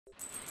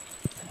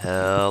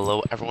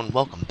Hello everyone,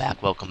 welcome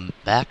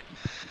back.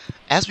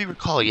 As we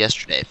recall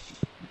yesterday,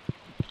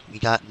 we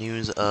got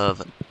news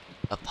of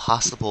a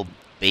possible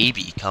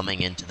baby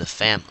coming into the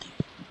family.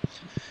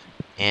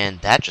 And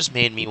that just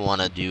made me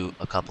want to do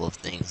a couple of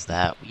things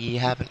that we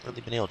haven't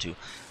really been able to.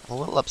 I'm a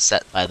little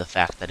upset by the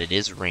fact that it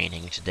is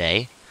raining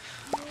today.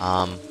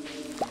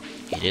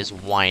 It is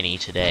whiny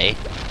today.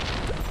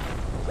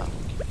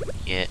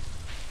 Get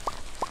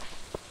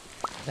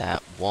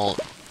that won't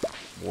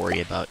worry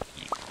about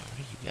you. What are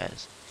you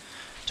guys?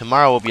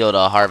 Tomorrow we'll be able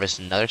to harvest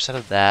another set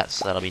of that,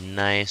 so that'll be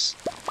nice.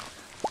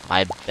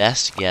 My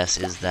best guess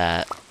is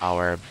that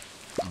our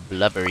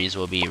blubberries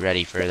will be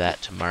ready for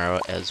that tomorrow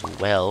as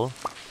well.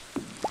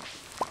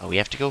 We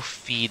have to go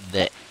feed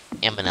the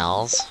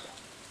aminals.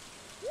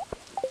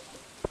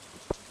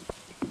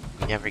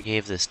 We never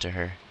gave this to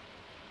her.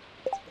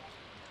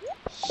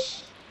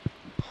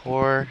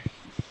 Poor...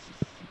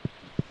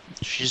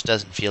 She just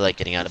doesn't feel like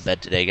getting out of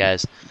bed today,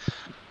 guys.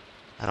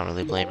 I don't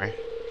really blame her.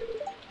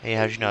 Hey,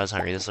 how'd you know I was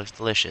hungry? This looks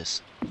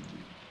delicious.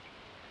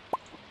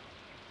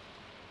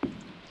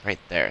 Right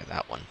there,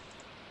 that one.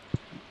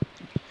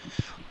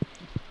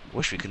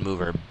 Wish we could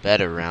move our bed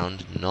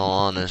around. In all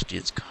honesty,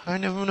 it's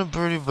kind of in a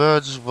pretty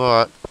bad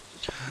spot.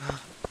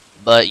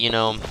 But, you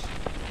know,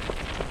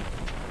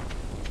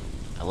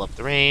 I love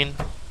the rain.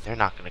 They're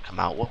not going to come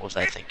out. What was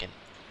I thinking?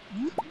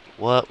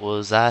 What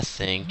was I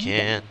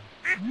thinking?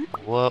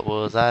 What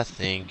was I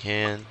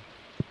thinking?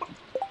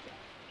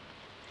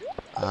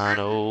 I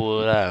know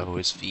what I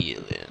was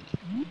feeling.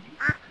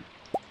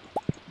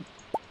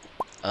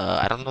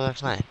 I don't know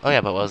that's mine. Oh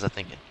yeah, but what was I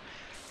thinking?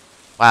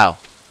 Wow.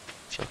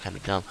 I feel kind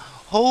of dumb.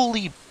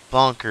 Holy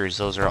bonkers,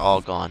 those are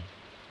all gone.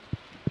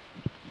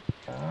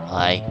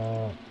 Hi.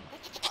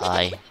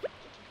 Hi.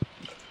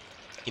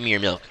 Give me your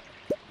milk.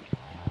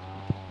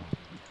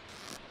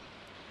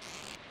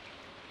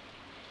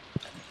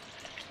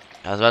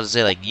 I was about to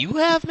say, like, you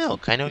have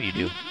milk. I know you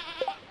do.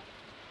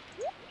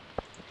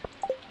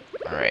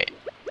 Alright.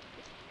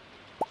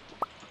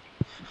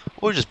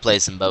 We'll just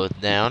place them both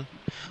down.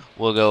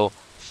 We'll go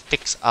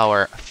fix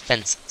our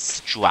fence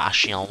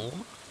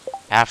situation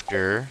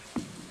after...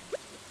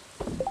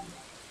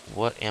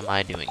 What am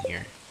I doing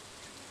here?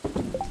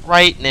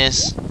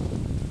 Brightness!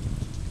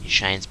 It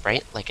shines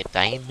bright like a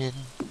diamond.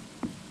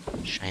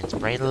 Shines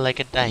bright like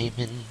a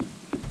diamond.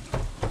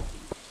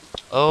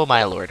 Oh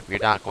my lord, we're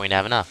not going to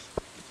have enough.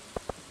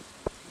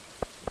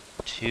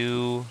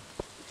 2,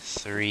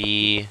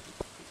 3...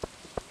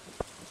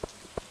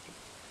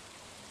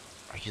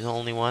 Are you the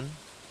only one?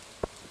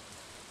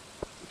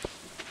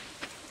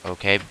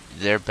 Okay,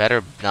 there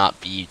better not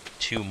be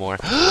 2 more.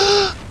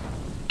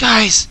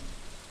 Guys!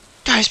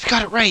 Guys, we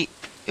got it right!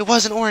 It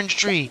was an orange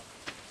tree!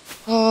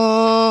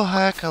 Oh,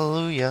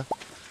 hallelujah.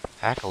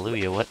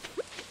 Hallelujah, what?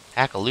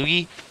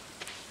 Hallelujah?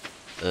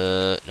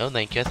 No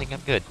thank you, I think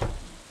I'm good.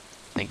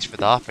 Thanks for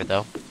the offer,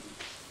 though.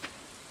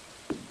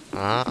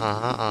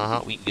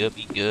 We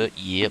good.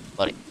 Yep,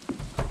 buddy.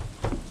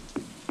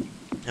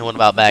 And what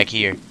about back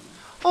here?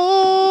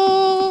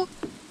 Oh!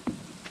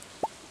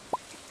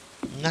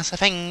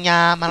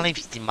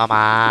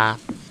 Mama.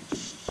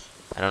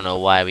 I don't know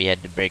why we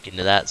had to break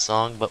into that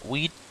song, but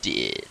we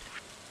did.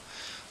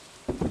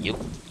 Yo.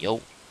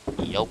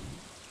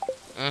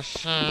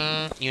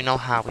 You know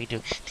how we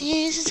do.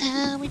 This is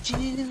how we do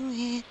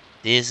it.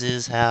 This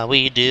is how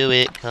we do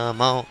it.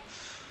 Come on.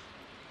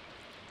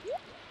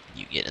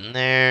 You get in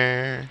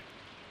there.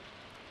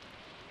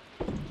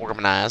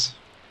 Organize.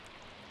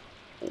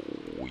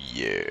 Oh,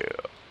 yeah.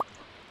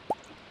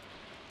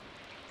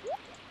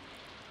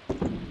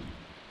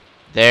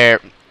 There.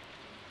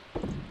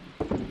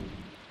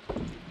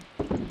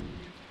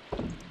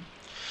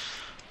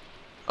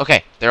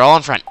 Okay, they're all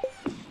in front.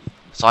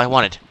 That's all I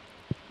wanted.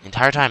 The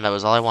entire time, that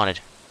was all I wanted.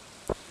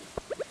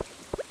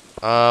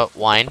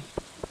 Wine.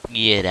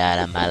 Get out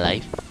of my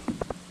life.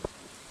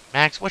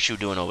 Max, what you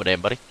doing over there,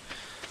 buddy?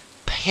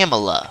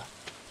 Pamela,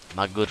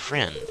 my good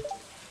friend.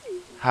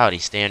 Howdy,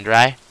 stand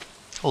dry?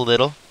 A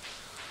little.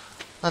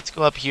 Let's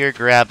go up here,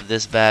 grab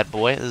this bad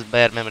boy, this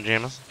bad mamma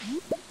jammas.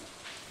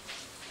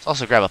 Let's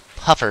also grab a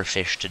puffer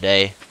fish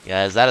today,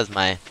 guys. That is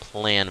my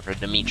plan for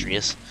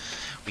Demetrius.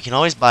 We can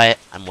always buy it,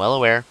 I'm well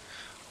aware.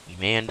 We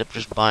may end up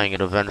just buying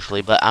it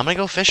eventually, but I'm gonna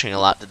go fishing a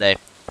lot today.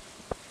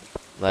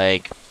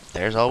 Like,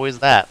 there's always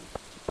that.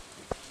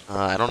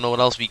 I don't know what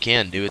else we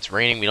can do. It's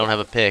raining, we don't have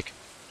a pick.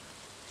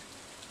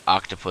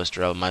 Octopus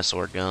drove my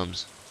sore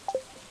gums.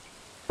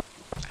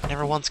 I've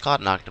never once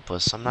caught an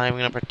octopus, so I'm not even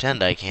gonna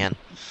pretend I can.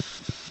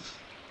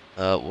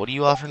 What are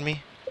you offering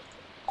me?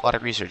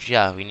 Aquatic research,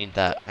 yeah, we need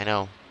that, I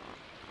know.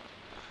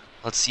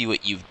 Let's see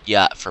what you've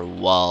got for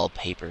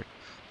wallpaper.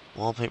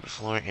 Wallpaper,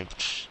 flooring,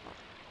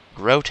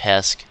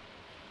 grotesque.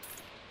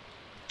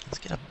 Let's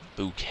get a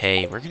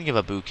bouquet. We're gonna give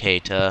a bouquet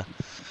to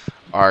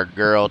our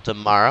girl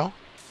tomorrow.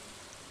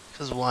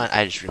 Cause one,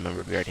 I just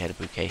remembered we already had a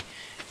bouquet.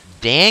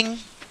 Dang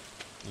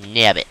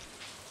nabbit.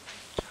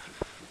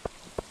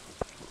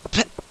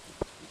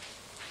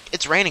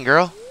 It's raining,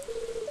 girl.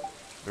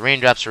 The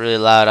raindrops are really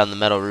loud on the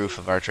metal roof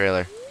of our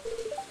trailer.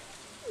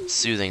 It's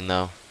soothing,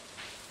 though.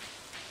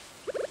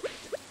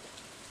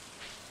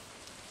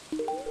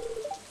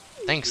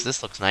 thinks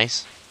this looks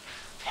nice.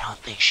 I don't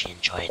think she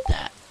enjoyed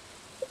that.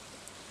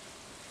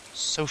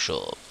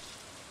 Social.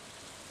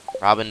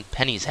 Robin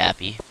Penny's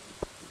happy.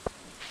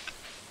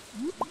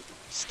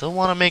 Still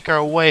want to make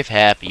our wife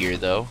happier,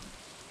 though.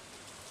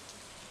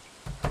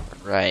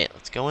 Right,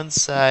 let's go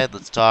inside.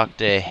 Let's talk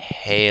to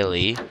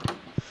Haley.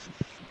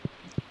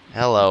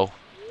 Hello.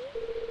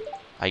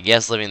 I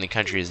guess living in the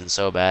country isn't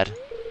so bad.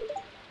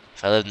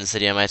 If I lived in the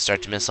city, I might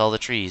start to miss all the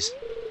trees.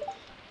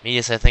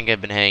 Medius, I think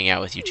I've been hanging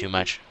out with you too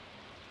much.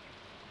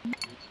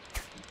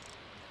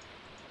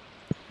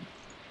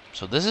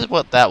 So this is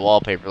what that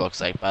wallpaper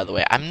looks like, by the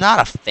way. I'm not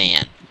a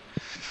fan.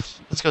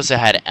 Let's go say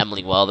hi to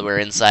Emily while we're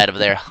inside of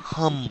their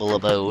humble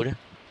abode.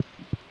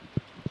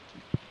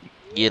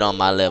 Get on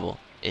my level.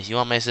 If you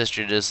want my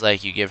sister to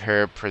dislike you, give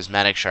her a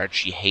prismatic shard.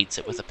 She hates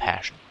it with a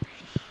passion.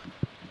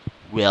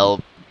 Well,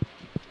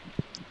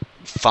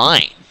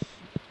 fine.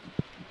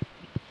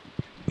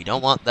 We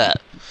don't want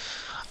that.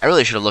 I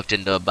really should have looked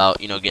into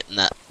about, you know, getting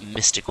that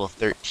mystical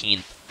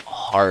 13th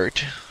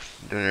heart.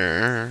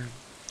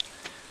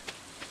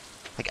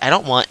 Like, I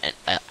don't want...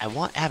 I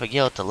want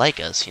Abigail to like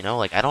us, you know?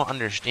 Like, I don't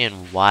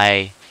understand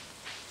why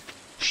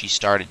she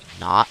started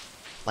not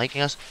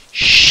liking us.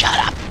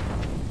 Shut up!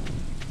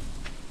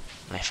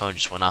 My phone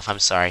just went off. I'm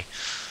sorry.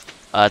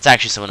 It's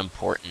actually someone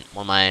important.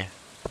 One of my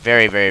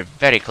very, very,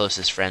 very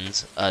closest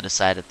friends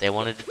decided they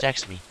wanted to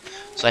text me.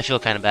 So I feel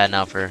kind of bad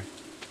now for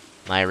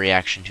my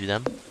reaction to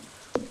them.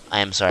 I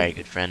am sorry,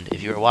 good friend.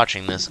 If you are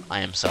watching this,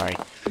 I am sorry.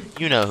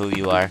 You know who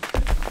you are.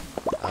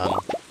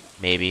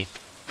 Maybe.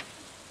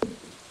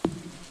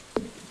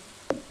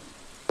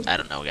 I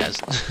don't know, guys.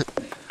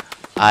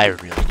 I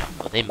really don't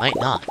know. They might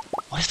not.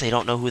 What if they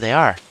don't know who they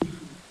are?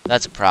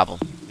 That's a problem.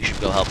 We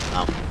should go help them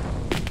out.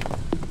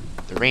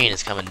 The rain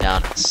is coming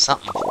down. It's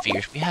something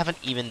fierce. We haven't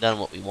even done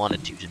what we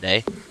wanted to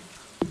today.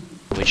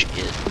 Which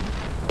is...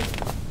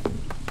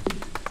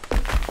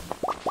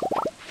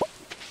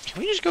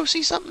 Can we just go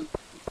see something?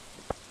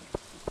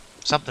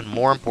 Something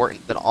more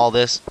important than all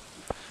this?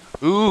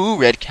 Ooh,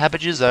 red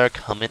cabbages are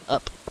coming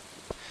up.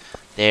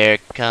 They're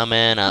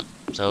coming up.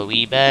 So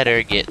we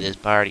better get this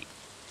party.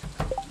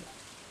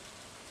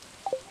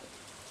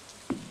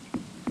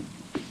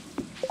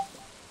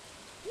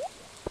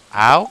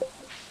 Ow?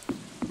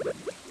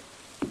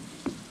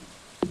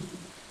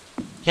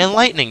 Can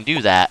lightning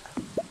do that?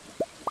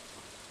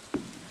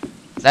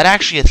 Is that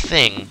actually a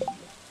thing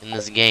in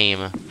this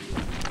game?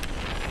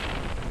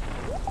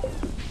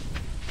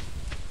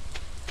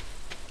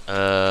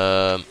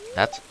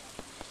 That's...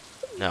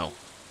 No.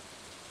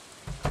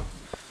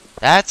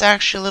 That's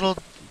actually a little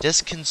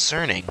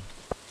disconcerting.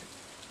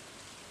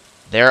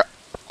 They're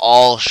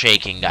all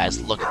shaking,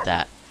 guys. Look at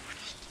that.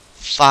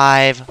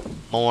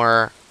 5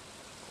 more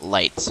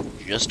lights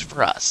just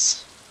for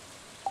us.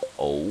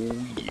 Oh,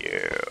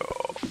 yeah.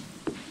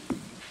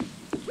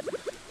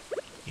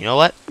 You know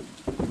what?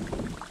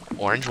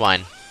 Orange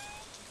wine.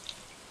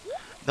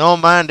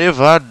 Don't mind if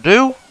I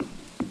do.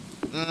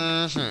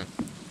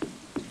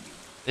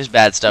 This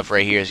bad stuff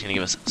right here is going to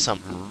give us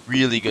some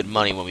really good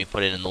money when we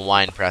put it in the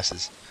wine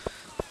presses.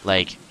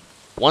 Like,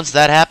 once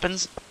that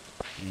happens,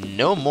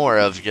 no more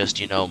of just,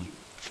 you know,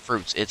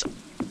 fruits. It's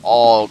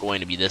all going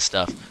to be this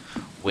stuff,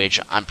 which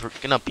I'm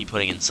going to be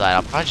putting inside.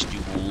 I'll probably just do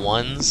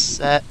 1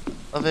 set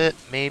of it,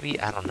 maybe.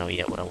 I don't know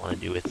yet what I want to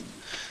do with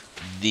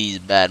these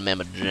bad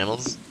mamma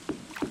jammas.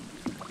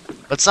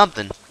 But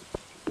something.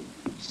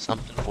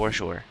 Something for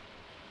sure.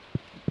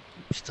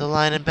 Still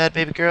lying in bed,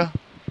 baby girl?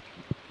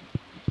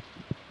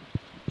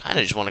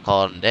 Kinda just want to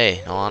call it a day,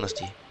 in all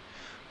honesty.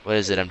 What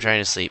is it? I'm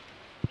trying to sleep.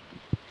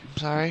 I'm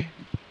sorry.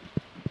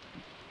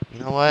 You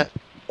know what?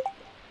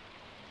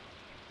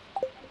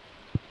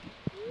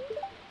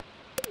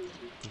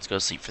 Let's go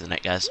sleep for the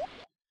night, guys.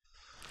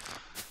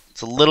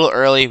 It's a little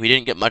early. We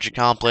didn't get much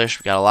accomplished.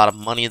 We got a lot of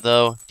money,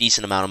 though.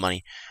 Decent amount of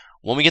money.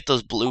 When we get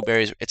those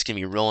blueberries, it's going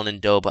to be rolling in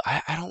dough. But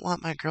I don't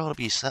want my girl to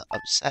be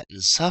upset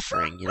and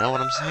suffering. You know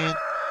what I'm saying?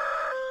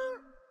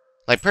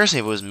 Like, personally,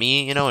 if it was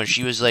me, you know, and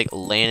she was, like,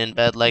 laying in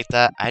bed like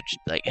that, I'd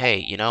just be like, hey,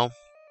 you know,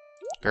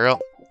 girl,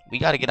 we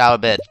got to get out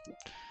of bed.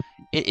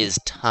 It is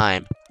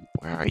time.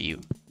 Where are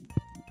you?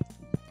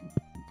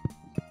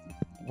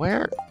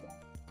 Where?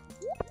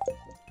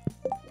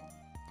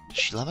 Does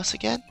she love us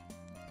again?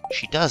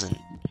 She doesn't.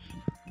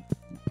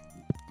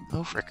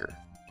 Oh, fricker.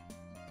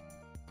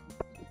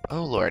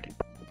 Oh, Lord.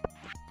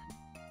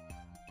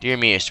 Dear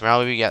me,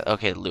 tomorrow we got...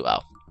 Okay,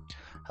 luau.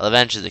 I'll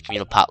avenge the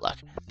communal potluck.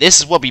 This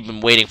is what we've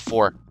been waiting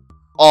for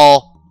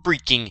all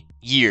freaking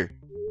year.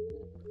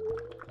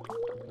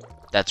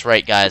 That's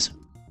right, guys.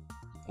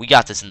 We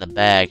got this in the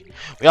bag.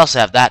 We also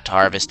have that to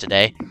harvest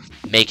today,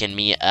 making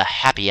me a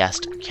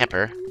happy-assed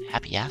camper.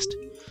 Happy-assed?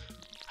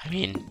 I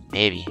mean,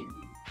 maybe.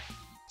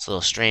 It's a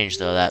little strange,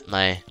 though, that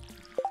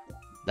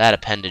that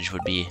appendage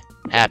would be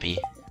happy,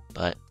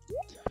 but...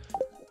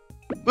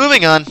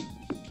 Moving on!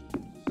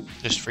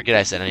 Just forget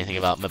I said anything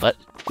about my butt.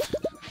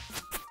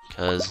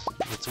 Because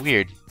it's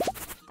weird.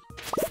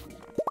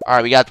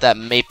 Alright, we got that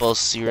maple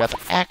syrup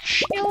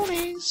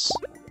actions.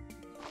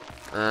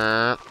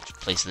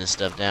 Placing this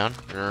stuff down.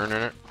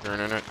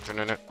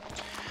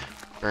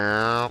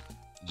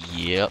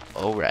 Yep,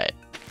 alright.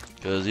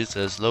 Because it's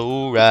a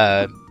slow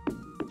ride.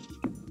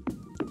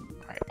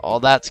 Alright, all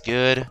that's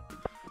good.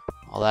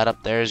 All that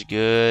up there is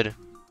good.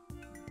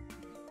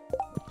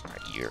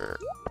 Alright, you're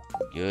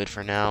good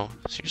for now.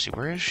 Seriously,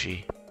 where is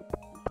she?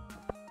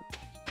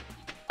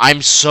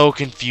 I'm so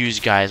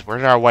confused, guys. Where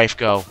did our wife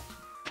go?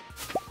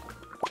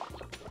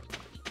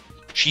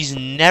 She's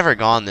never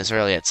gone this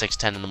early at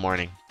 6:10 in the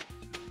morning.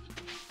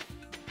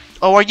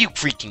 Oh, are you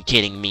freaking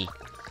kidding me?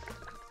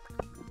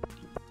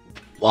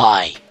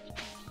 Why?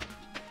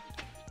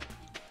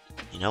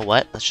 You know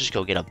what? Let's just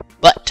go get a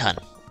butt ton.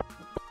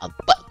 A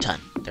butt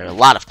ton. There are a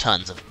lot of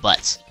tons of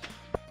butts.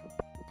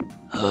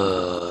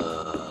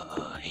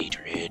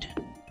 Hatred.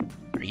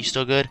 Are you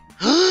still good?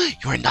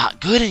 You're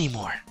not good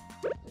anymore.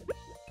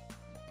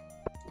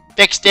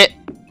 Fixed it.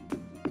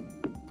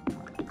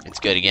 It's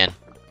good again.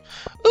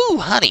 Ooh,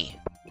 honey.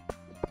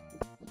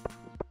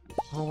 I'm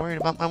a little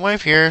worried about my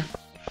wife here.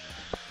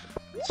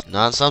 It's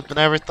not something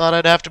I ever thought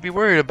I'd have to be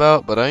worried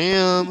about, but I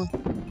am.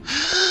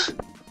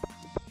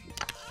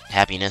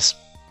 Happiness.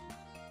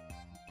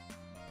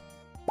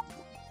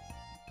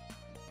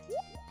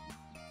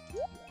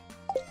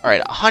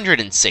 Alright,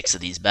 106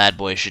 of these bad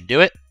boys should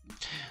do it.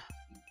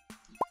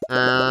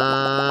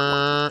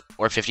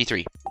 Or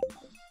 53.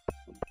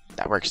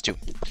 That works too.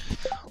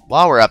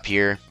 While we're up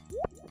here.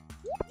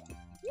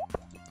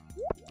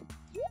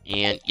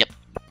 And, yep.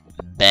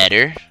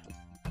 Better.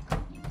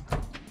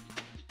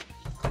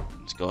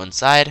 Let's go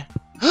inside.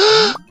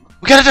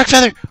 We got a duck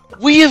feather!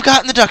 We have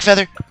gotten the duck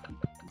feather!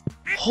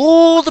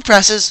 Hold the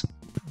presses!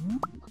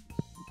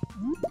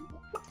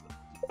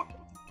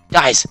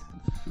 Guys!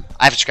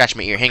 I have to scratch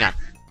my ear. Hang on.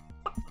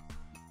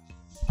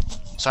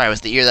 Sorry, it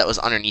was the ear that was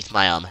underneath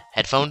my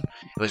headphone.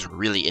 It was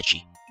really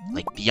itchy.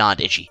 Like,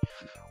 beyond itchy.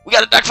 We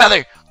got a duck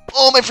feather!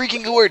 Oh, my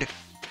freaking gourd!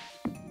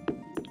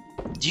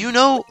 Do you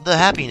know the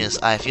happiness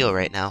I feel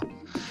right now?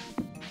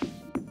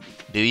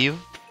 Do you?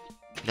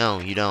 No,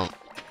 you don't.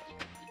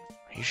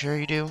 Are you sure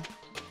you do?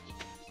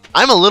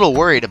 I'm a little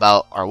worried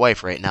about our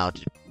wife right now,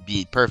 to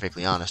be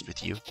perfectly honest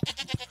with you.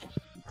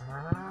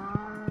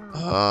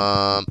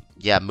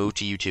 Yeah, moo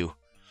to you too.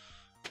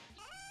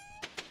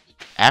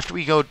 After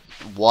we go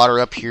water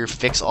up here,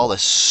 fix all the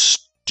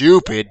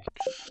stupid...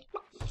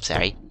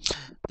 Sorry.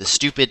 The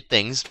stupid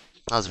things.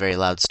 That was very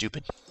loud,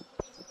 stupid.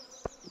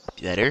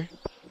 Better.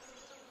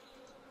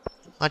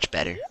 Much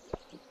better.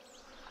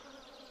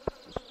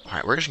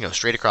 Alright, we're just gonna go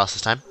straight across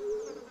this time.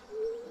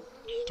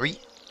 3.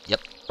 Yep.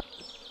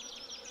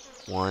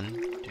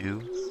 1,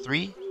 2,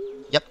 3.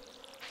 Yep.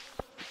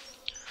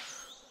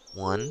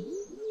 1,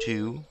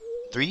 2,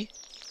 3.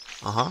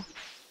 Uh-huh.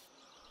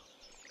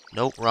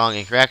 Nope, wrong,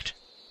 incorrect.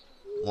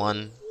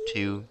 1,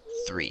 2,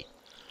 3.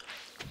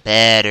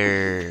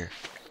 Better.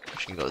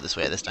 We can go this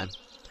way this time.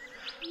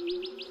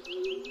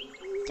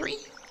 3.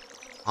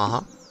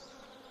 Uh-huh.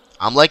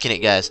 I'm liking it,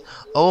 guys.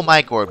 Oh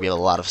my god, we have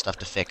a lot of stuff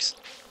to fix.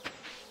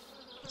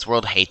 This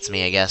world hates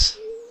me, I guess.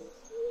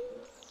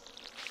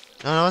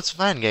 No, it's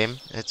fine, game.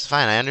 It's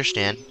fine, I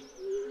understand.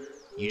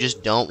 You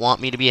just don't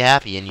want me to be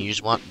happy, and you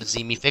just want to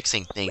see me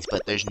fixing things,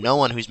 but there's no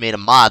one who's made a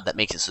mod that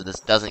makes it so this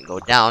doesn't go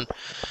down,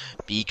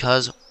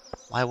 because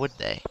why would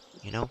they,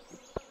 you know?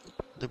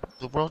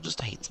 The world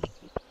just hates me.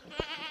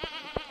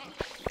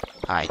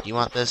 Hi, do you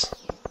want this?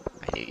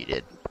 I knew you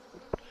did.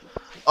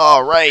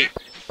 Alright!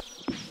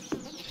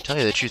 To tell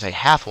you the truth, I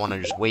half want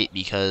to just wait,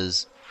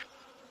 because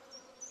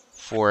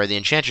for the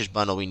Enchantress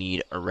bundle we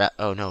need a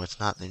oh no, it's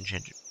not the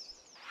Enchantress.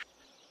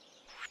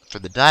 For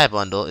the dye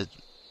bundle,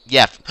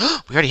 yeah,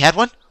 we already had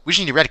one? We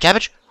just need a red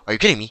cabbage? Are you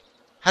kidding me?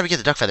 How do we get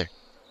the duck feather?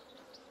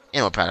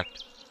 Animal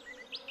product.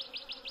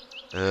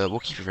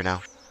 We'll keep it for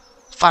now.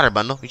 Fodder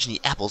bundle, we just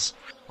need apples.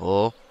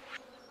 Oh.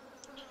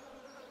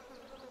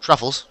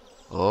 Truffles.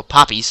 Oh,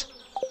 poppies.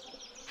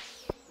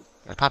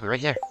 Got a poppy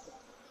right there.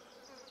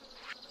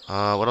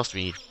 What else do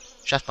we need?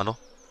 Chef bundle.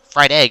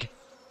 Fried egg.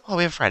 Oh,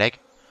 we have a fried egg.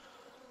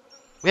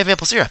 We have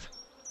maple syrup.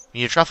 We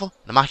need a truffle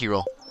and a maki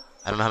roll.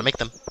 I don't know how to make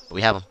them, but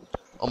we have them.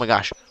 Oh my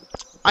gosh.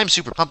 I'm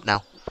super pumped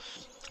now.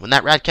 When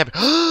that red cabbage...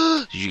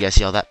 Did you guys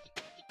see all that?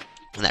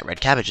 When that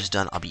red cabbage is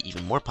done, I'll be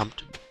even more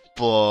pumped.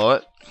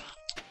 But...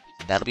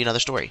 that'll be another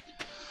story.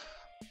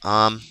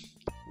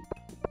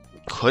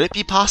 Could it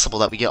be possible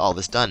that we get all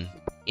this done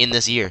in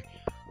this year?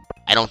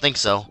 I don't think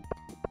so.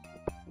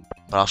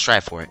 But I'll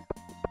strive for it.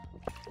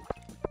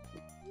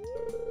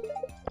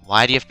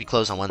 Why do you have to be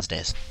closed on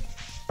Wednesdays?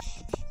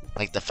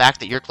 Like, the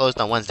fact that you're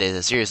closed on Wednesdays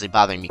is seriously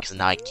bothering me because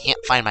now I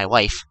can't find my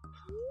wife.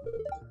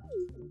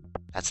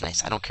 That's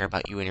nice. I don't care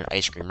about you and your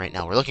ice cream right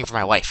now. We're looking for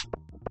my wife.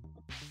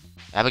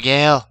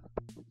 Abigail!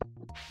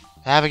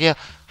 Abigail!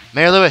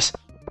 Mayor Lewis!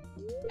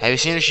 Have you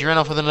seen her? She ran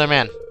off with another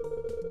man.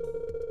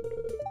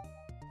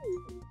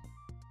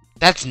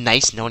 That's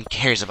nice. No one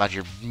cares about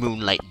your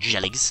moonlight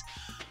jellies.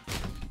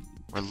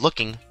 We're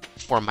looking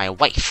for my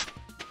wife.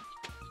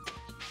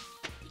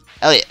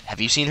 Elliot, have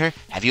you seen her?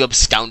 Have you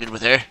absconded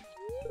with her?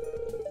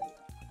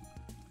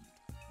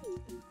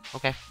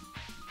 Okay.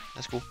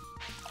 That's cool.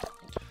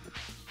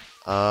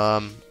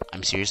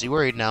 I'm seriously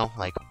worried now.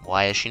 Like,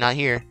 why is she not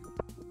here?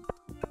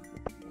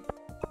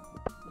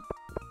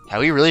 Have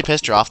we really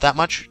pissed her off that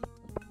much?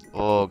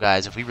 Oh,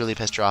 guys, if we really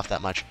pissed her off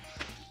that much.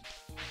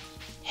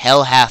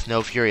 Hell hath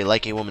no fury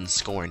like a woman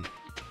scorned.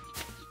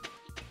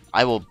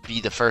 I will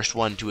be the first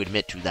one to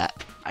admit to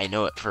that. I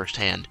know it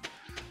firsthand.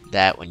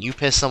 That when you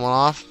piss someone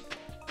off,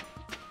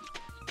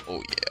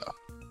 oh yeah,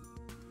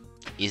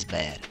 is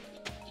bad.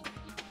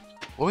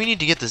 Well, we need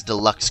to get this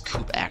deluxe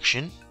coupe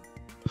action.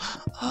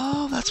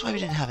 Oh, that's why we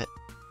didn't have it.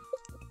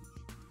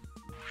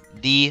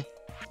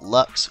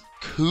 Deluxe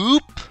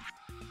coupe?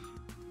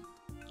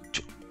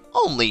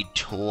 Only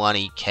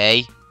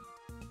 20k.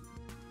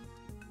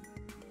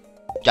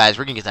 Guys,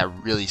 we're gonna get that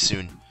really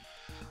soon.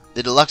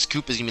 The deluxe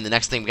coupe is gonna be the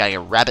next thing. We gotta get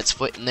rabbit's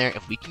foot in there.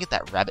 If we can get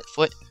that rabbit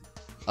foot,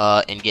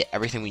 and get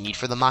everything we need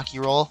for the Maki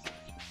roll,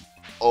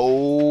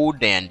 oh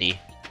dandy.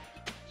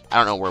 I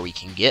don't know where we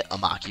can get a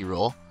Maki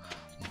roll,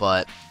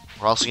 but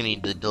we're also gonna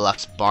need the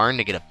deluxe barn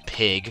to get a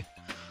pig.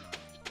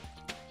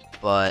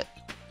 But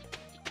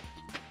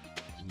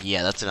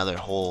yeah, that's another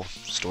whole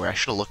story. I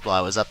should have looked while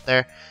I was up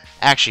there.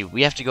 Actually,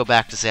 we have to go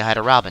back to say hi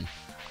to Robin.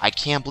 I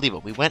can't believe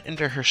it. We went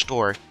into her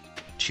store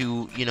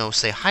to, you know,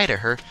 say hi to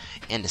her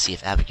and to see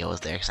if Abigail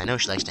was there, because I know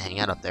she likes to hang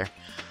out up there.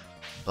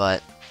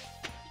 But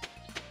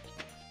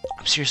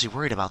I'm seriously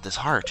worried about this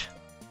heart.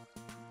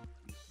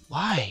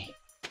 Why?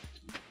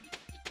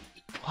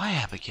 Why,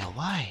 Abigail?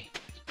 Why?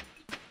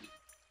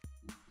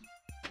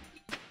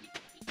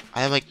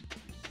 I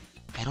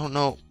don't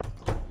know.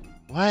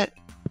 What?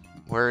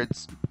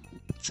 Words.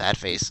 Sad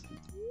face.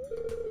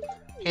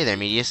 Hey there,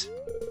 Medius.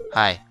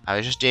 Hi, I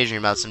was just daydreaming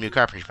about some new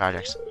carpentry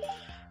projects.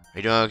 Are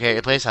you doing okay at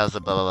your place? How's the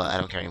blah blah blah? I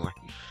don't care anymore.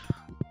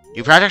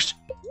 New projects?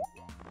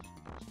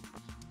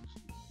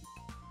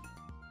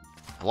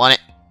 I want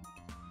it.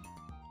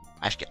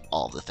 I should get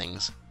all the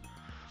things.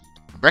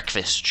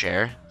 Breakfast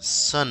chair,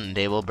 sun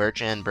table,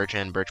 birch.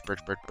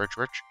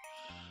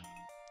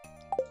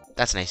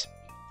 That's nice.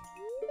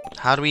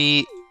 How do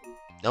we...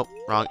 Nope,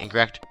 wrong,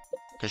 incorrect.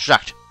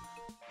 Construct.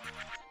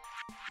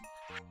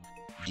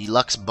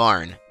 Deluxe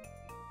barn.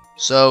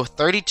 So,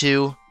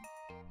 32,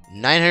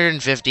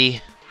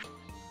 950,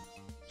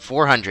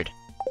 400.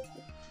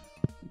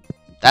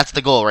 That's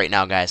the goal right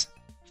now, guys.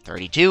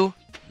 32,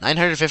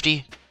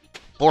 950,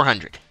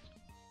 400.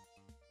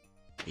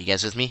 Are you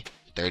guys with me?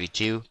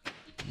 32,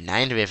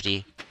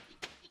 950,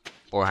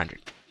 400.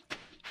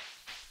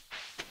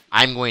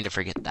 I'm going to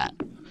forget that.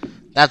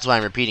 That's why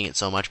I'm repeating it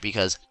so much,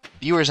 because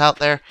viewers out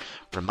there,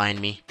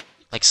 remind me.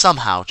 Like,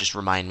 somehow, just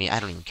remind me. I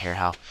don't even care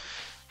how.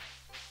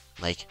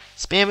 Like,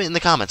 spam it in the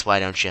comments,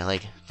 why don't you?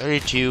 Like,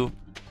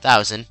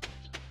 32,000.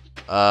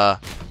 I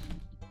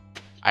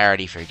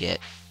already forget.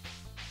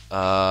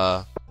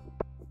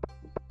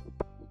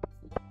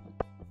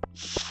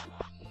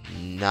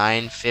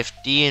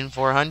 950 and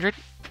 400?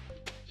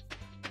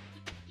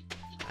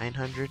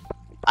 900?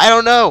 I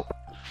don't know!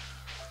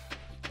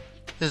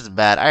 This is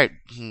bad. Alright.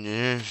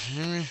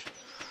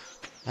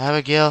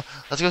 Abigail,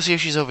 let's go see if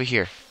she's over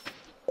here.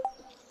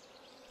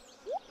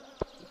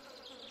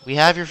 We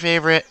have your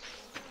favorite.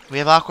 We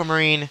have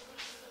Aquamarine.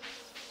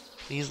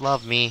 Please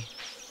love me.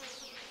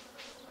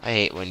 I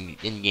hate when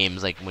in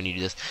games, like, when you do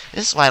this.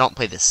 This is why I don't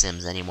play The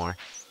Sims anymore.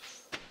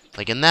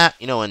 Like, in that,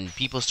 you know, when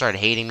people started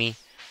hating me,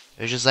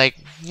 it was just like,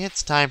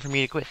 it's time for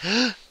me to quit.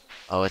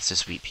 Oh, it's a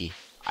sweet pea.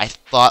 I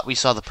thought we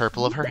saw the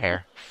purple of her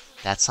hair.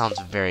 That sounds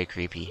very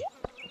creepy.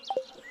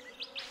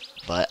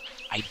 But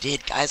I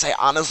did, guys. I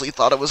honestly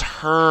thought it was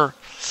her.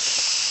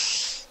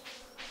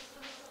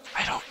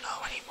 I don't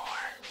know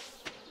anymore.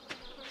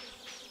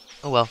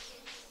 Oh, well.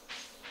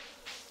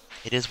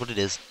 It is what it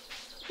is.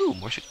 Ooh,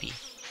 more sweet pea.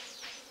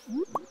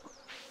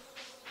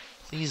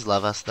 Please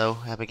love us, though,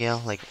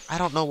 Abigail. Like, I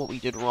don't know what we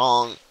did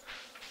wrong.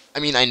 I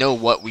mean, I know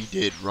what we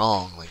did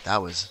wrong. Like,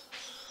 that was...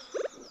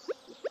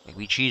 Like,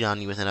 we cheated on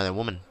you with another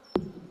woman.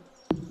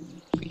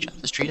 Can we chop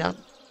this tree down?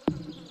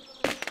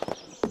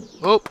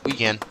 Oh, we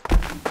can. Can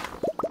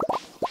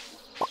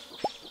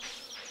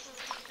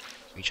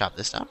we chop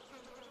this down?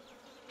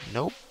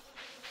 Nope.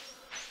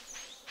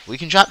 We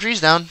can chop trees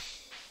down.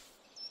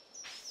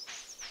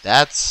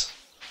 That's...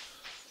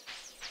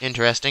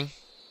 interesting.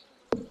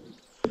 Do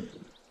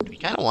we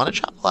kind of want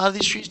to chop a lot of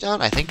these trees down?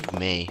 I think we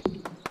may.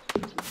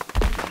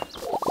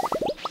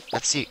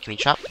 Let's see. Can we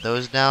chop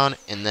those down?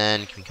 And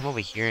then can we come over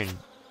here and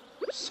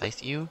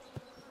scythe you?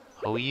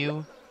 Hoe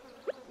you?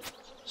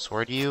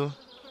 Sword you?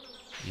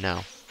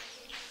 No.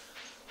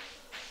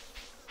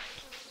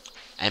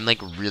 I'm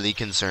like really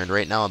concerned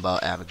right now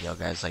about Abigail,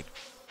 guys. Like,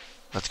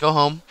 let's go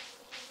home.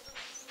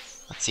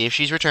 Let's see if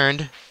she's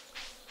returned.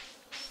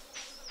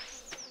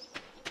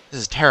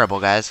 This is terrible,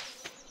 guys.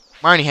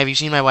 Marnie, have you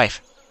seen my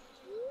wife?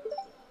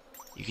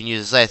 You can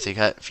use the scythe to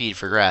cut feed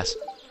for grass.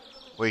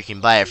 Or you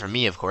can buy it from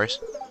me, of course.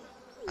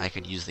 I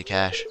could use the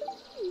cash.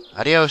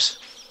 Adios.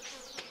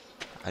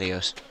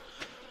 Adios.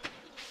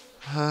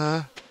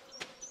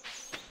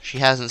 She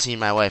hasn't seen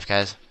my wife,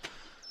 guys.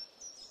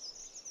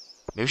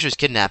 Maybe she was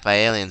kidnapped by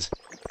aliens.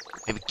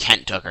 Maybe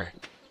Kent took her.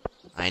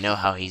 I know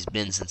how he's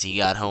been since he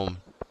got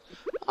home.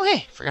 Oh,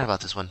 hey, forgot about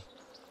this one.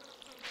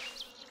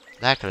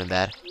 That could have been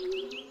bad.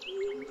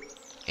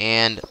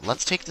 And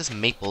let's take this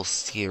maple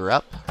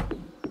syrup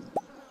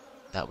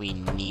that we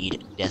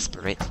need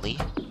desperately.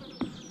 How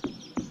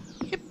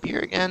do you get beer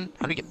again?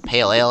 How do you get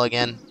pale ale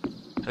again?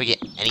 How do we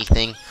get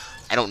anything?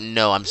 I don't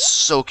know. I'm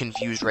so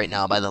confused right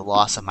now by the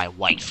loss of my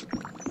wife.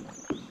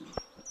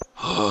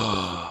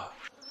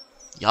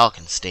 Y'all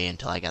can stay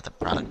until I got the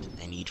product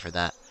I need for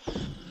that.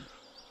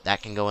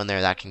 That can go in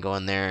there, that can go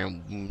in there.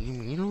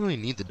 You don't really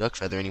need the duck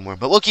feather anymore,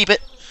 but we'll keep it.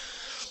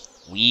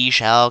 We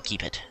shall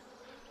keep it.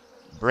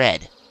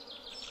 Bread.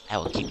 I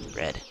will keep the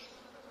bread.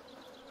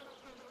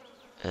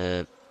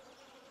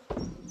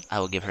 I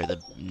will give her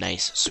the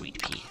nice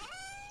sweet pea.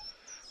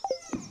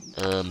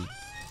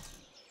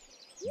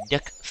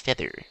 Duck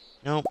feather.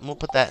 No, we'll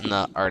put that in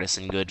the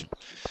artisan good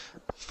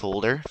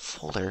folder.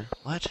 Folder?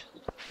 What?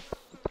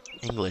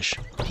 English,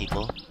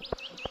 people.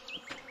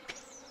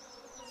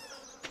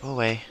 Go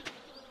away.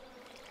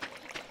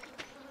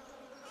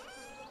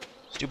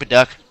 Stupid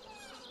duck.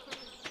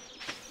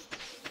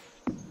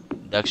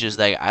 Duck's just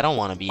like, I don't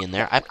want to be in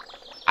there.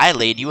 I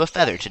laid you a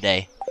feather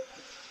today.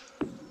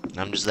 And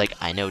I'm just like,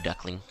 I know,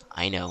 duckling.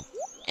 I know.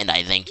 And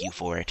I thank you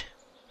for it.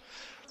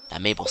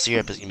 That maple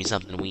syrup is going to be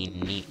something we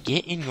need.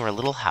 Get in your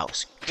little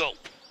house. Go!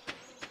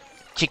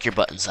 Kick your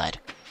butt inside.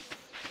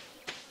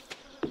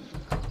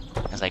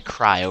 As I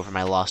cry over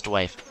my lost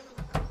wife.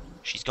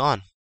 She's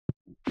gone.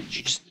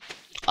 She just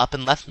up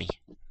and left me.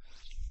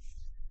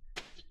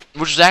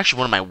 Which is actually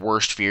one of my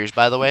worst fears,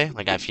 by the way.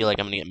 Like, I feel like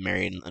I'm going to get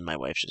married and my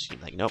wife's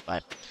just like, nope,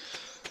 bye.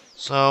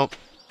 So,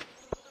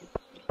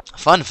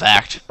 fun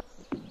fact.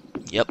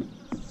 Yep.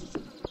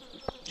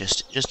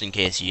 Just in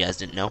case you guys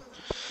didn't know.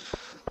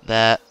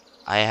 That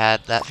I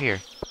had that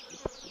fear.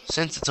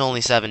 Since it's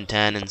only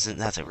 7:10, and since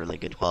that's a really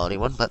good quality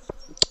one, but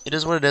it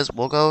is what it is.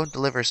 We'll go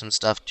deliver some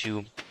stuff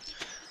to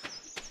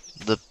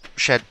the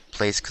shed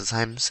place, because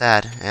I'm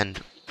sad,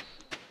 and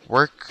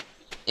work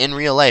in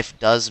real life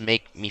does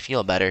make me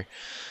feel better.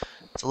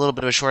 It's a little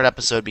bit of a short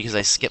episode because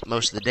I skipped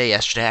most of the day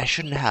yesterday. I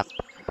shouldn't have.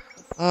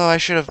 Oh, I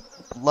should have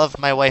loved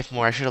my wife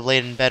more. I should have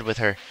laid in bed with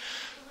her.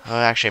 Oh,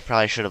 actually, I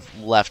probably should have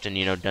left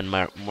and,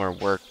 done more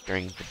work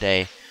during the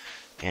day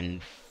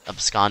and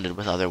absconded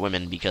with other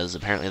women, because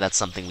apparently that's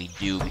something we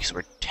do because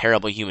we're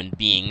terrible human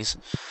beings.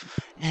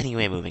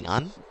 Anyway, moving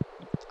on.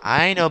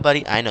 I know,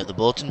 buddy. I know. The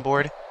bulletin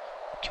board.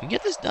 Can we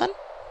get this done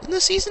in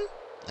this season?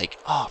 Like,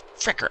 oh,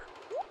 fricker.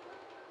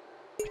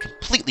 I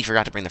completely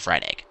forgot to bring the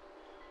fried egg.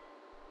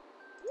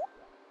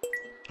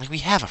 Like, we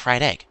have a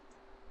fried egg.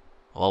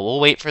 Well, we'll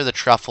wait for the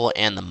truffle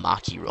and the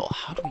maki roll.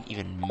 How do we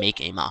even make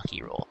a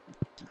maki roll?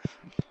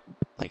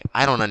 Like,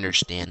 I don't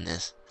understand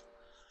this.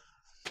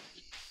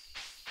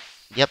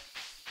 Yep.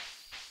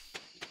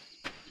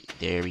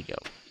 There we go.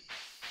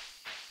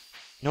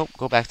 Nope,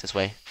 go back this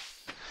way.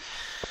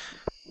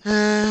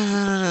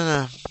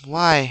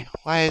 Why?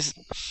 Why is...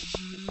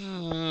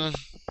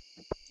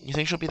 You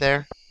think she'll be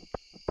there?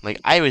 Like,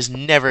 I was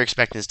never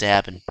expecting this to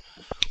happen.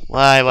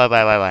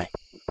 Why?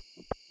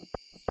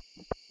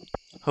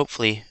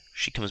 Hopefully,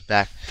 she comes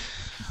back.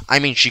 I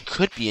mean, she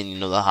could be in,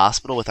 the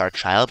hospital with our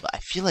child, but I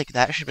feel like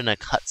that should have been a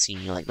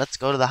cutscene. You're like, let's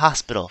go to the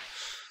hospital.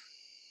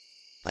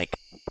 Like,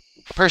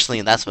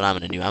 personally, that's what I'm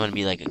gonna do. I'm gonna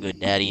be like a good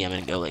daddy. I'm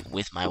gonna go like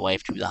with my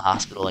wife to the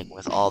hospital, like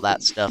with all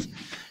that stuff.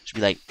 Just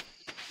be like,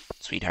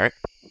 sweetheart,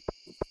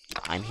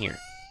 I'm here.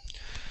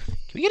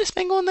 Can we get a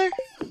Spangle in there?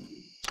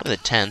 For the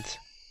 10th.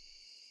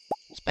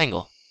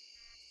 Spangle.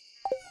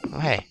 Oh,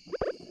 hey.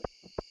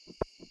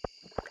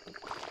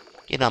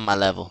 Get on my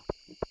level.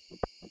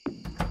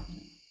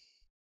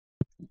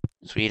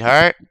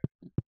 Sweetheart.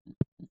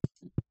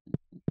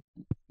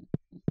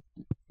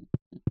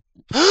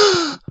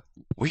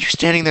 Were you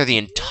standing there the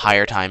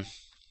entire time?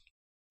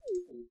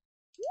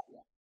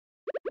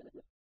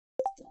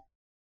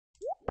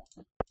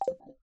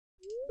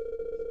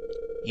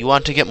 You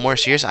want to get more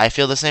serious? I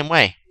feel the same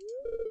way.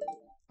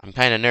 I'm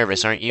kind of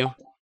nervous, aren't you?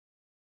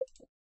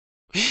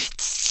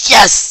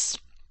 Yes!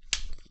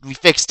 We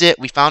fixed it.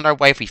 We found our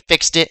wife. We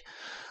fixed it.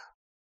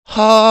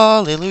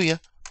 Hallelujah.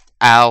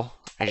 Ow.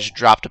 I just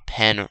dropped a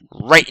pen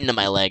right into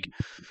my leg.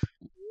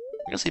 I'm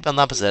going to sleep on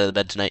the opposite side of the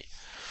bed tonight.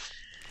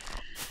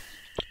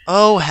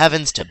 Oh,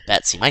 heavens to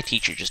Betsy. My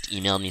teacher just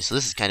emailed me, so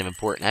this is kind of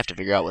important. I have to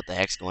figure out what the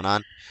heck's going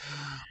on.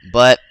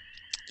 But,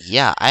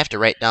 yeah, I have to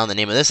write down the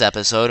name of this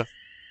episode.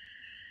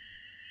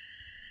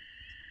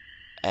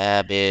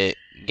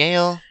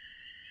 Abigail,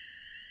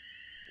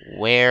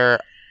 where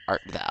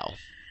art thou?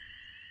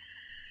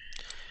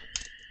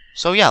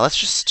 So, yeah, let's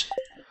just...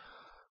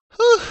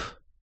 Whew.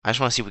 I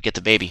just want to see if we get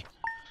the baby.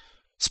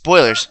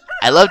 Spoilers.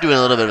 I love doing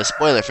a little bit of a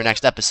spoiler for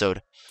next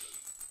episode.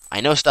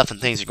 I know stuff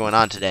and things are going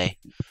on today.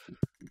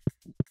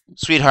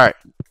 Sweetheart,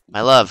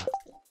 my love.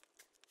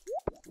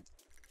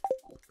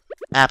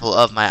 Apple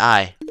of my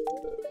eye.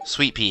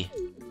 Sweet pea.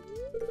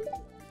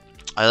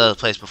 I love the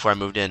place before I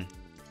moved in.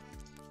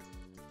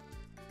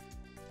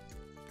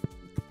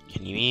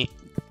 Can you eat?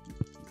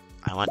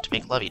 I want to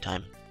make lovey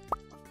time.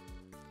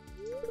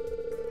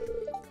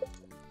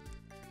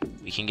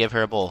 We can give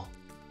her a bowl.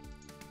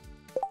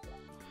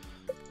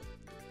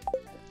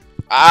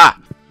 Ah!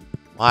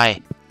 Why?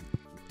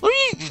 What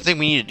are do you think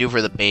we need to do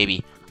for the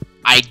baby?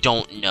 I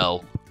don't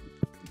know.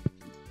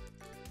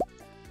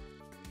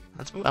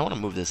 Let's move. I want to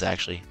move this,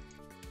 actually.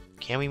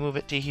 Can we move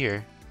it to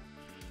here?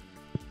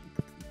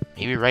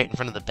 Maybe right in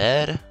front of the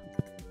bed?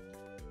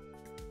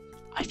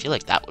 I feel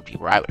like that would be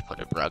where I would put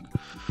a rug.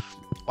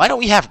 Why don't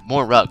we have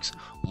more rugs?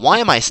 Why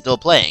am I still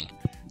playing?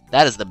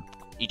 That is the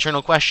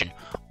eternal question.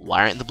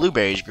 Why aren't the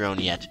blueberries grown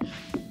yet?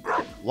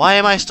 Why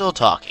am I still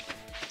talking?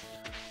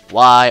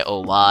 Why,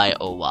 oh why,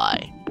 oh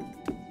why?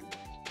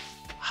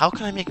 How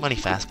can I make money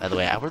fast, by the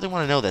way? I really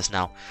want to know this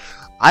now.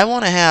 I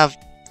want to have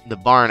the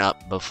barn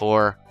up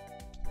before...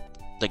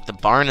 Like, the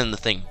barn and the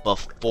thing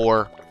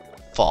before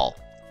fall.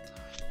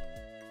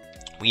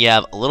 We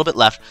have a little bit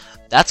left.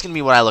 That's going to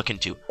be what I look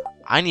into.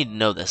 I need to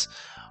know this.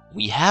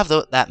 We have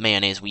that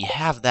mayonnaise. We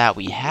have that.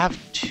 We have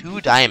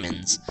 2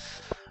 diamonds.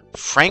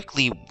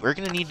 Frankly, we're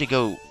going to need to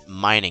go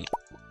mining.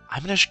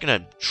 I'm just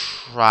going to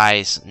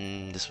try...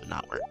 this would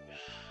not work.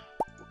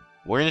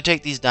 We're going to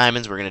take these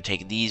diamonds. We're going to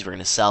take these. We're going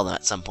to sell them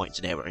at some point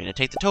today. We're going to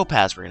take the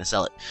topaz. We're going to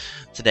sell it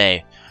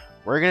today.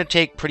 We're going to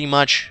take pretty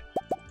much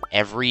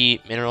every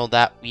mineral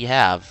that we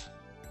have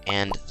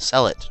and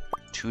sell it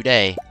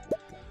today.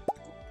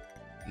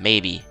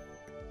 Maybe.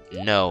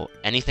 No.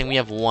 Anything we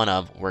have 1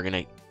 of, we're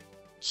going to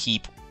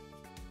keep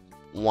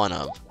 1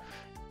 of.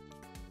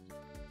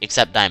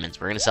 Except diamonds.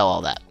 We're going to sell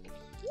all that.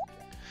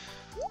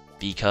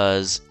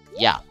 Because,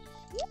 yeah,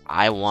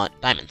 I want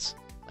diamonds.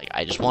 Like,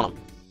 I just want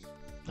them.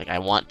 Like, I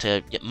want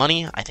to get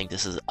money. I think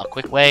this is a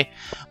quick way.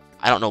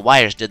 I don't know why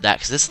I just did that,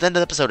 because this is the end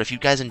of the episode. If you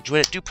guys enjoyed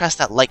it, do press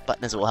that like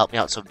button, as it will help me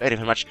out so very,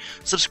 very much.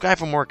 Subscribe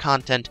for more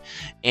content,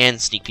 and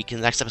sneak peek in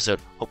the next episode.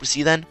 Hope to see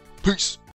you then. Peace!